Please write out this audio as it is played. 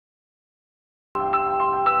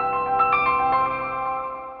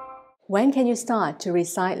When can you start to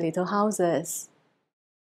recite little houses?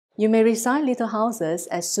 You may recite little houses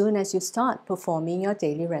as soon as you start performing your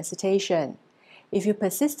daily recitation. If you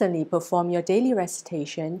persistently perform your daily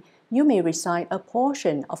recitation, you may recite a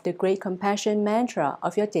portion of the Great Compassion mantra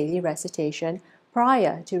of your daily recitation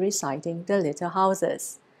prior to reciting the little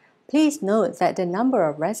houses. Please note that the number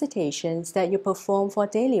of recitations that you perform for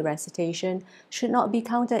daily recitation should not be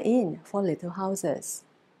counted in for little houses.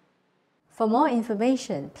 For more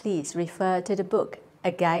information, please refer to the book,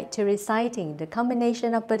 A Guide to Reciting the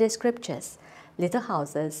Combination of Buddhist Scriptures, Little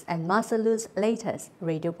Houses, and Master Lu's latest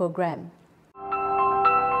radio program.